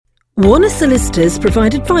Warner Solicitors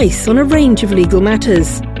provide advice on a range of legal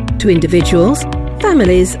matters to individuals,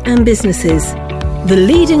 families and businesses. The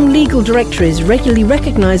leading legal directories regularly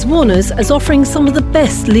recognise Warners as offering some of the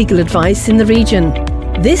best legal advice in the region.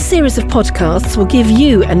 This series of podcasts will give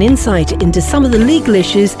you an insight into some of the legal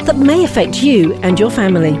issues that may affect you and your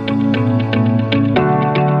family.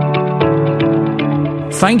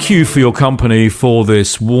 Thank you for your company for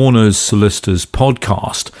this Warner Solicitors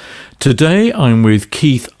podcast. Today I'm with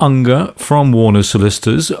Keith Unger from Warner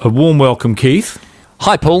Solicitors. A warm welcome, Keith.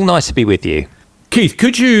 Hi Paul, nice to be with you. Keith,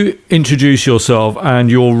 could you introduce yourself and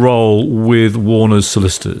your role with Warner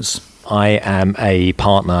Solicitors? I am a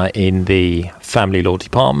partner in the Family Law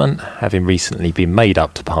Department, having recently been made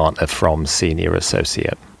up to partner from Senior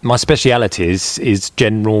Associate. My speciality is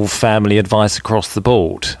general family advice across the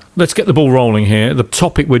board. Let's get the ball rolling here. The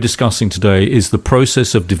topic we're discussing today is the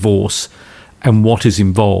process of divorce and what is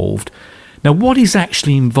involved. Now, what is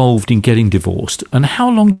actually involved in getting divorced and how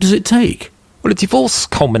long does it take? Well, a divorce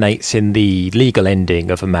culminates in the legal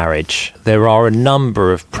ending of a marriage. There are a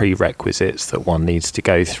number of prerequisites that one needs to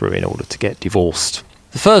go through in order to get divorced.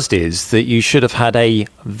 The first is that you should have had a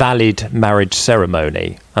valid marriage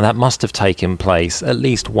ceremony, and that must have taken place at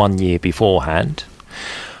least 1 year beforehand.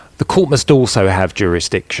 The court must also have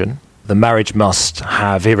jurisdiction. The marriage must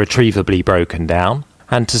have irretrievably broken down.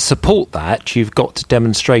 And to support that, you've got to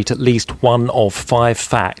demonstrate at least one of 5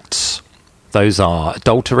 facts. Those are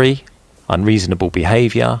adultery, unreasonable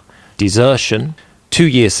behaviour, desertion,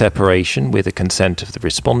 2-year separation with the consent of the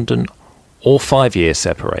respondent, or 5-year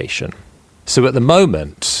separation. So at the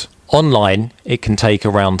moment, online, it can take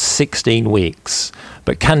around 16 weeks,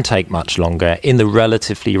 but can take much longer in the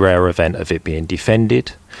relatively rare event of it being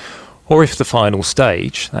defended, or if the final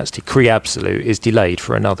stage, that's decree absolute, is delayed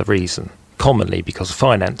for another reason, commonly because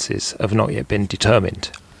finances have not yet been determined.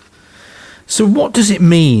 So what does it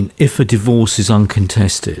mean if a divorce is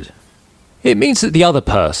uncontested? It means that the other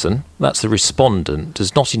person, that's the respondent,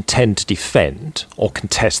 does not intend to defend or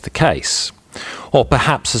contest the case, or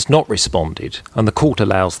perhaps has not responded, and the court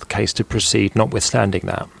allows the case to proceed notwithstanding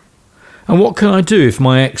that. And what can I do if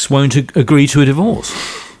my ex won't agree to a divorce?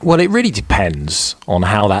 Well, it really depends on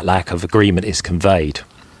how that lack of agreement is conveyed.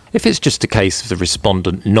 If it's just a case of the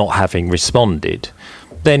respondent not having responded,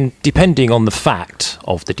 then depending on the fact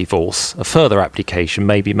of the divorce, a further application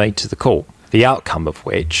may be made to the court, the outcome of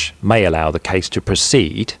which may allow the case to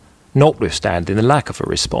proceed, notwithstanding the lack of a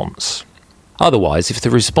response. Otherwise, if the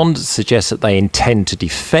respondent suggests that they intend to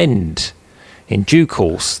defend in due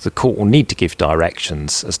course, the court will need to give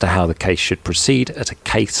directions as to how the case should proceed at a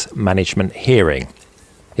case management hearing.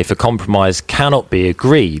 If a compromise cannot be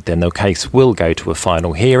agreed, then the case will go to a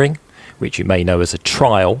final hearing, which you may know as a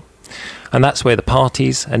trial, and that's where the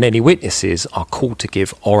parties and any witnesses are called to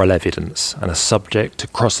give oral evidence and are subject to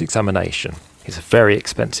cross-examination. It's a very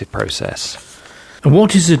expensive process. And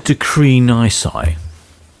what is a decree nisi?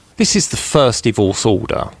 This is the first divorce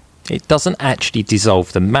order. It doesn't actually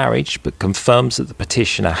dissolve the marriage, but confirms that the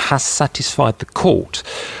petitioner has satisfied the court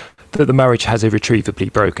that the marriage has irretrievably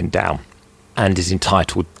broken down and is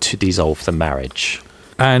entitled to dissolve the marriage.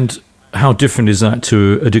 And how different is that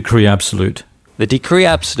to a decree absolute? The decree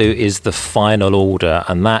absolute is the final order,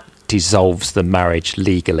 and that dissolves the marriage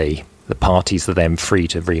legally. The parties are then free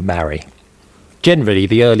to remarry. Generally,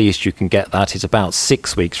 the earliest you can get that is about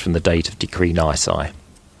 6 weeks from the date of decree nisi.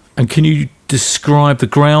 And can you describe the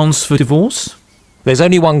grounds for divorce? There's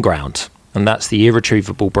only one ground, and that's the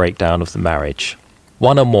irretrievable breakdown of the marriage.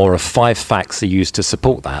 1 or more of 5 facts are used to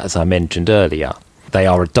support that, as I mentioned earlier. They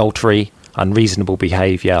are adultery, unreasonable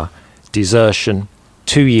behaviour, desertion,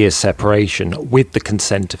 2 years separation with the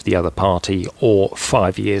consent of the other party, or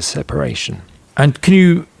 5 years separation. And can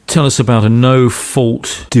you tell us about a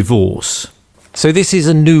no-fault divorce? So this is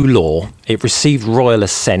a new law. It received royal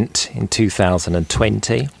assent in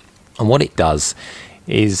 2020. And what it does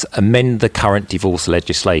is amend the current divorce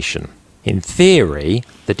legislation. In theory,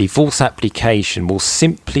 the divorce application will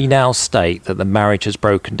simply now state that the marriage has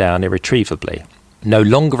broken down irretrievably. No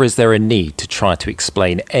longer is there a need to try to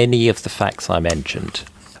explain any of the facts I mentioned.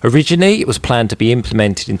 Originally, it was planned to be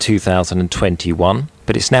implemented in 2021,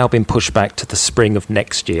 but it's now been pushed back to the spring of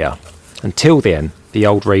next year. Until then, the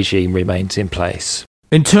old regime remains in place.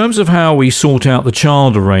 In terms of how we sort out the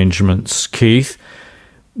child arrangements, Keith,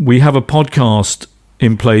 we have a podcast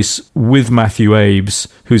in place with Matthew Abes,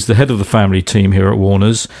 who's the head of the family team here at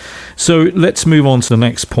Warner's. So let's move on to the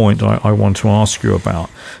next point I want to ask you about.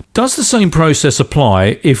 Does the same process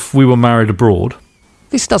apply if we were married abroad?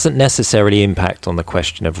 This doesn't necessarily impact on the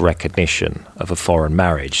question of recognition of a foreign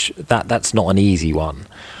marriage. That's not an easy one.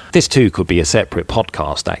 This too could be a separate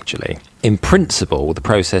podcast, actually. In principle, the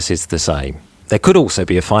process is the same. There could also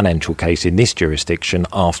be a financial case in this jurisdiction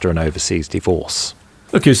after an overseas divorce.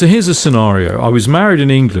 Okay, so here's a scenario. I was married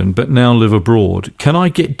in England but now live abroad. Can I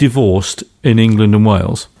get divorced in England and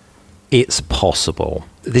Wales? It's possible.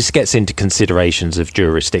 This gets into considerations of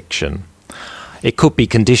jurisdiction. It could be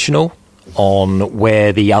conditional on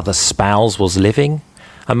where the other spouse was living,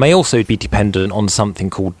 and may also be dependent on something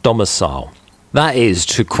called domicile. That is,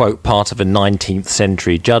 to quote part of a 19th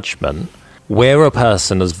century judgment, where a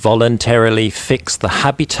person has voluntarily fixed the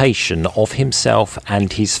habitation of himself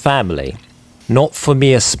and his family, not for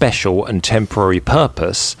mere special and temporary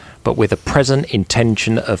purpose, but with a present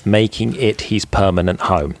intention of making it his permanent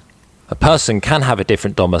home. A person can have a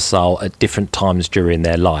different domicile at different times during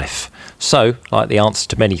their life. So, like the answer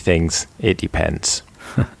to many things, it depends.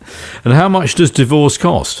 And how much does divorce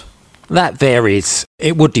cost? That varies.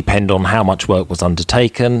 It would depend on how much work was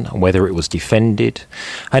undertaken and whether it was defended,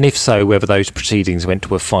 and if so, whether those proceedings went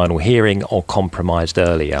to a final hearing or compromised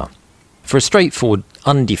earlier. For a straightforward,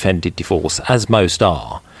 undefended divorce, as most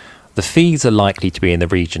are, the fees are likely to be in the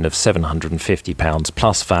region of £750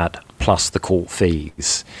 plus VAT plus the court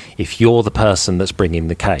fees, if you're the person that's bringing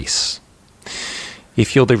the case.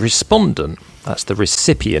 If you're the respondent, that's the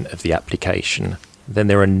recipient of the application, then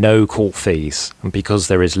there are no court fees, and because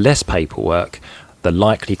there is less paperwork, the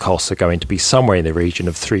likely costs are going to be somewhere in the region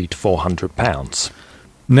of £300 to £400.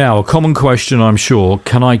 Now, a common question, I'm sure,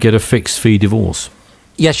 can I get a fixed fee divorce?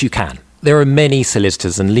 Yes, you can. There are many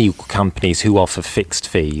solicitors and legal companies who offer fixed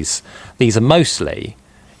fees. These are mostly,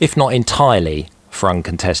 if not entirely, for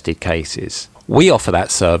uncontested cases. We offer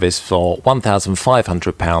that service for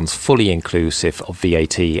 £1,500 fully inclusive of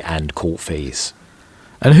VAT and court fees.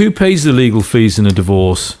 And who pays the legal fees in a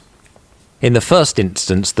divorce? In the first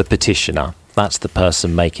instance, the petitioner. That's the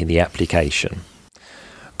person making the application.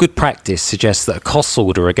 Good practice suggests that a costs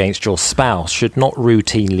order against your spouse should not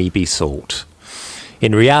routinely be sought.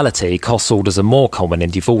 In reality, costs orders are more common in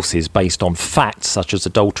divorces based on facts such as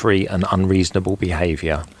adultery and unreasonable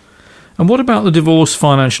behaviour. And what about the divorce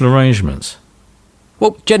financial arrangements?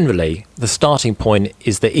 Well, generally, the starting point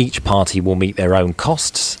is that each party will meet their own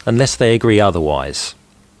costs unless they agree otherwise.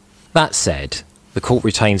 That said, the court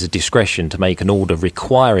retains a discretion to make an order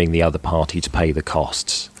requiring the other party to pay the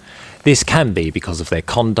costs. This can be because of their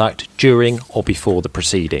conduct during or before the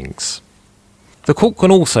proceedings. The court can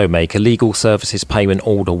also make a legal services payment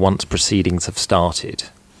order once proceedings have started.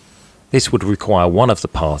 This would require one of the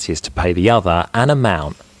parties to pay the other an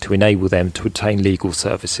amount to enable them to obtain legal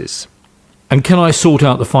services. And can I sort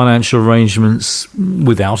out the financial arrangements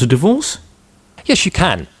without a divorce? Yes, you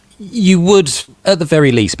can. You would, at the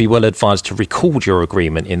very least, be well advised to record your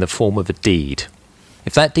agreement in the form of a deed.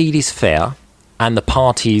 If that deed is fair, and the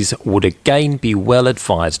parties would again be well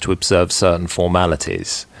advised to observe certain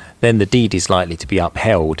formalities, then the deed is likely to be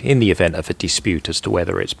upheld in the event of a dispute as to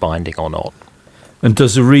whether it's binding or not. And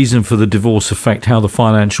does the reason for the divorce affect how the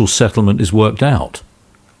financial settlement is worked out?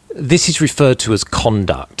 This is referred to as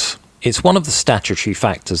conduct. It's one of the statutory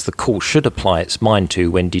factors the court should apply its mind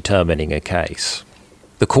to when determining a case.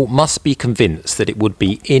 The court must be convinced that it would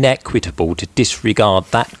be inequitable to disregard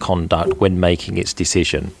that conduct when making its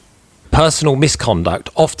decision. Personal misconduct,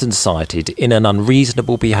 often cited in an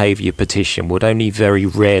unreasonable behaviour petition, would only very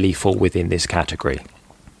rarely fall within this category.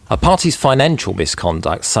 A party's financial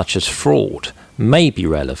misconduct, such as fraud, may be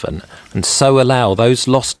relevant and so allow those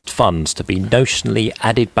lost funds to be notionally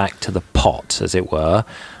added back to the pot, as it were,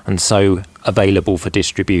 and so available for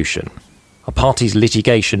distribution. A party's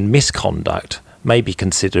litigation misconduct may be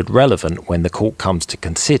considered relevant when the court comes to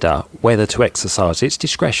consider whether to exercise its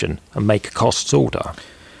discretion and make a costs order.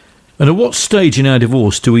 And at what stage in our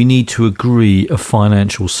divorce do we need to agree a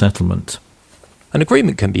financial settlement? An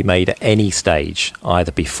agreement can be made at any stage,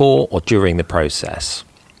 either before or during the process.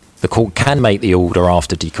 The court can make the order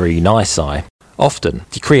after decree nisi. Often,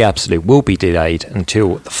 decree absolute will be delayed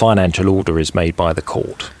until the financial order is made by the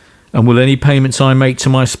court. And will any payments I make to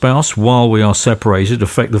my spouse while we are separated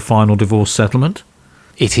affect the final divorce settlement?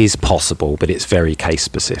 It is possible, but it's very case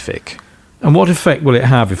specific. And what effect will it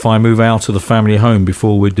have if I move out of the family home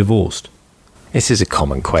before we're divorced? This is a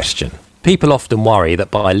common question. People often worry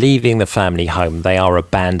that by leaving the family home they are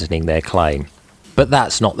abandoning their claim. But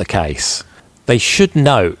that's not the case. They should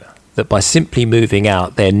note that by simply moving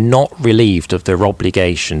out they're not relieved of their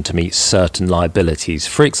obligation to meet certain liabilities,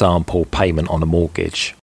 for example, payment on a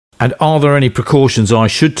mortgage. And are there any precautions I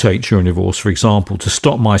should take during divorce, for example, to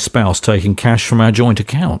stop my spouse taking cash from our joint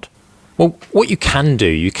account? Well, what you can do,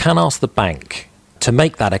 you can ask the bank to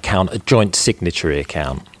make that account a joint signatory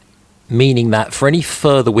account. meaning that for any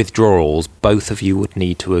further withdrawals, both of you would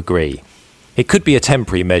need to agree. It could be a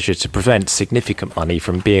temporary measure to prevent significant money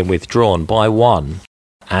from being withdrawn by one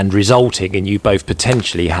and resulting in you both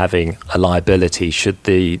potentially having a liability should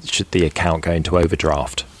the account go into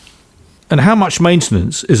overdraft. And how much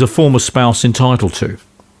maintenance is a former spouse entitled to?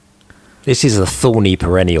 This is a thorny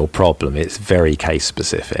perennial problem. It's very case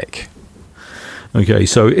specific. Okay,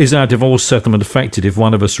 so is our divorce settlement affected if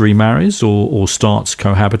one of us remarries or starts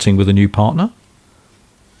cohabiting with a new partner?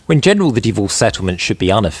 In general, the divorce settlement should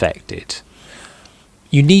be unaffected.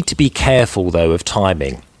 You need to be careful, though, of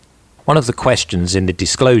timing. One of the questions in the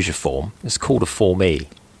disclosure form, is called a Form E,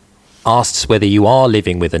 asks whether you are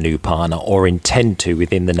living with a new partner or intend to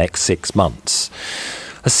within the next 6 months.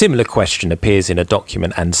 A similar question appears in a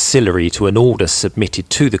document ancillary to an order submitted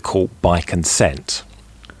to the court by consent.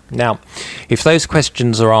 Now, if those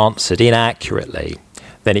questions are answered inaccurately,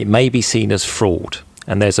 then it may be seen as fraud,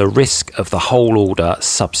 and there's a risk of the whole order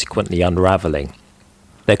subsequently unravelling.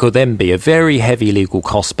 There could then be a very heavy legal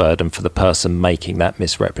cost burden for the person making that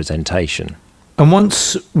misrepresentation. And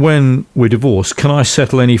once when we're divorced, can I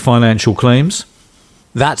settle any financial claims?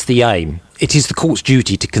 That's the aim. It is the court's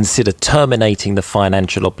duty to consider terminating the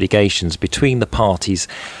financial obligations between the parties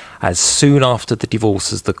as soon after the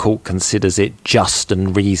divorce as the court considers it just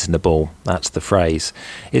and reasonable. That's the phrase.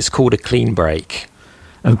 It's called a clean break.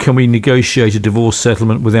 And can we negotiate a divorce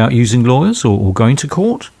settlement without using lawyers or going to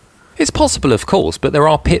court? It's possible, of course, but there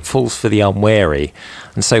are pitfalls for the unwary,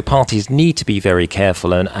 and so parties need to be very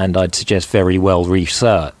careful and I'd suggest very well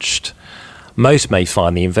researched. Most may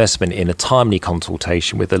find the investment in a timely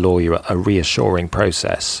consultation with a lawyer a reassuring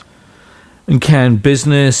process. And can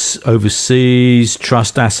business, overseas,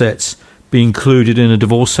 trust assets be included in a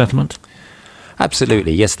divorce settlement?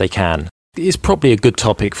 Absolutely, yes they can. It's probably a good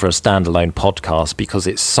topic for a standalone podcast because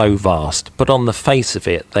it's so vast, but on the face of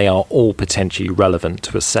it, they are all potentially relevant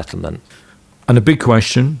to a settlement. And a big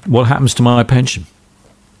question, what happens to my pension?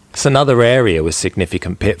 It's another area with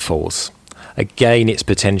significant pitfalls. Again, it's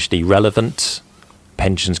potentially relevant.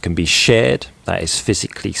 Pensions can be shared, that is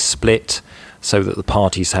physically split, so that the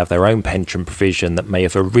parties have their own pension provision that may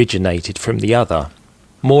have originated from the other.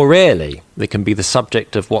 More rarely, they can be the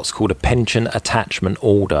subject of what's called a pension attachment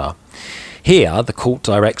order. Here, the court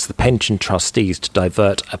directs the pension trustees to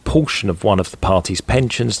divert a portion of one of the parties'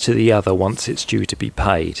 pensions to the other once it's due to be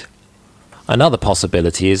paid. Another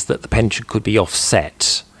possibility is that the pension could be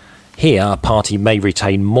offset. Here, a party may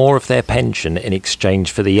retain more of their pension in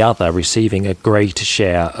exchange for the other receiving a greater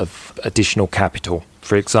share of additional capital,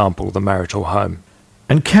 for example, the marital home.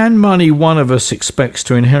 And can money one of us expects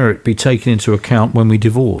to inherit be taken into account when we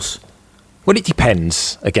divorce? Well, it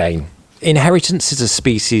depends, again. Inheritance is a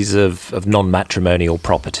species of non-matrimonial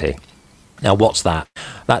property. Now, what's that?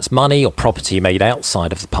 That's money or property made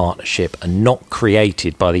outside of the partnership and not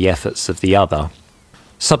created by the efforts of the other.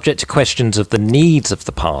 Subject to questions of the needs of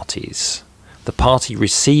the parties, the party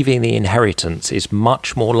receiving the inheritance is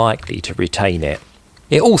much more likely to retain it.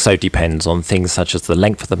 It also depends on things such as the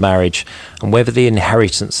length of the marriage and whether the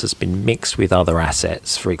inheritance has been mixed with other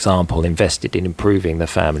assets, for example, invested in improving the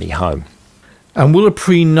family home. And will a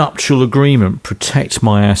prenuptial agreement protect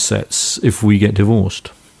my assets if we get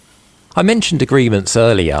divorced? I mentioned agreements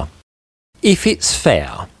earlier. If it's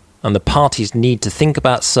fair, and the parties need to think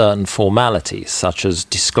about certain formalities, such as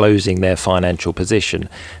disclosing their financial position,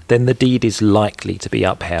 then the deed is likely to be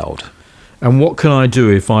upheld. And what can I do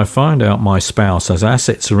if I find out my spouse has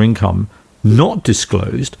assets or income not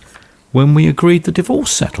disclosed when we agreed the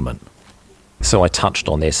divorce settlement? So I touched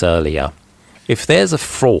on this earlier. If there's a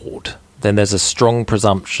fraud, then there's a strong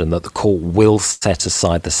presumption that the court will set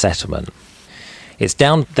aside the settlement. It's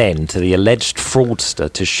down then to the alleged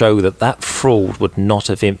fraudster to show that that fraud would not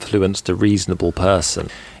have influenced a reasonable person.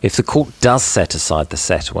 If the court does set aside the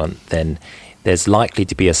settlement, then there's likely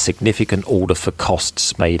to be a significant order for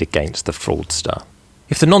costs made against the fraudster.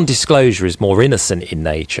 If the non-disclosure is more innocent in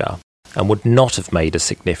nature and would not have made a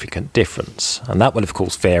significant difference, and that will of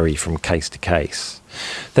course vary from case to case,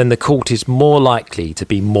 then the court is more likely to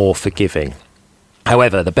be more forgiving.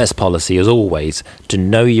 However, the best policy is always to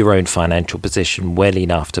know your own financial position well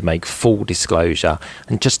enough to make full disclosure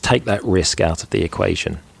and just take that risk out of the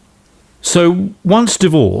equation. So, once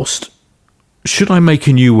divorced, should I make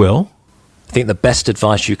a new will? I think the best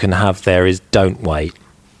advice you can have there is don't wait.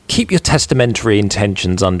 Keep your testamentary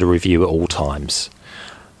intentions under review at all times.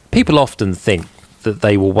 People often think that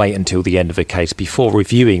they will wait until the end of a case before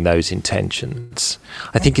reviewing those intentions.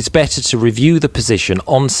 I think it's better to review the position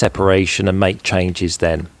on separation and make changes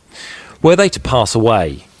then. Were they to pass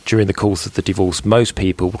away during the course of the divorce, most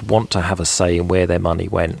people would want to have a say in where their money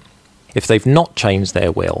went. If they've not changed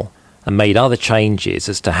their will, and made other changes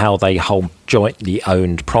as to how they hold jointly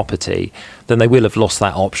owned property, then they will have lost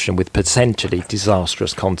that option with potentially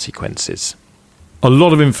disastrous consequences. A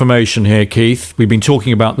lot of information here, Keith. We've been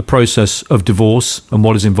talking about the process of divorce and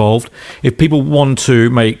what is involved. If people want to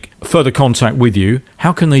make further contact with you,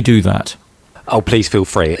 how can they do that? Oh, please feel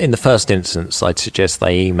free. In the first instance, I'd suggest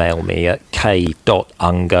they email me at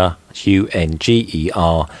k.unger,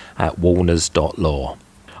 UNGER, @warners.law.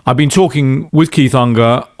 I've been talking with Keith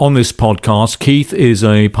Unger on this podcast. Keith is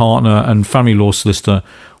a partner and family law solicitor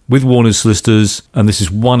with Warners Solicitors, and this is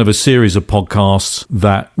one of a series of podcasts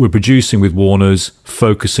that we're producing with Warners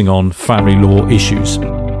focusing on family law issues.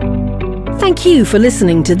 Thank you for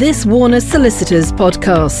listening to this Warners Solicitors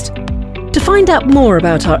podcast. To find out more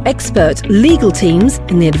about our expert legal teams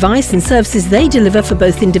and the advice and services they deliver for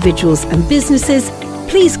both individuals and businesses,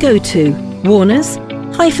 please go to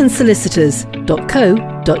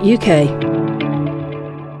warners-solicitors.co.uk.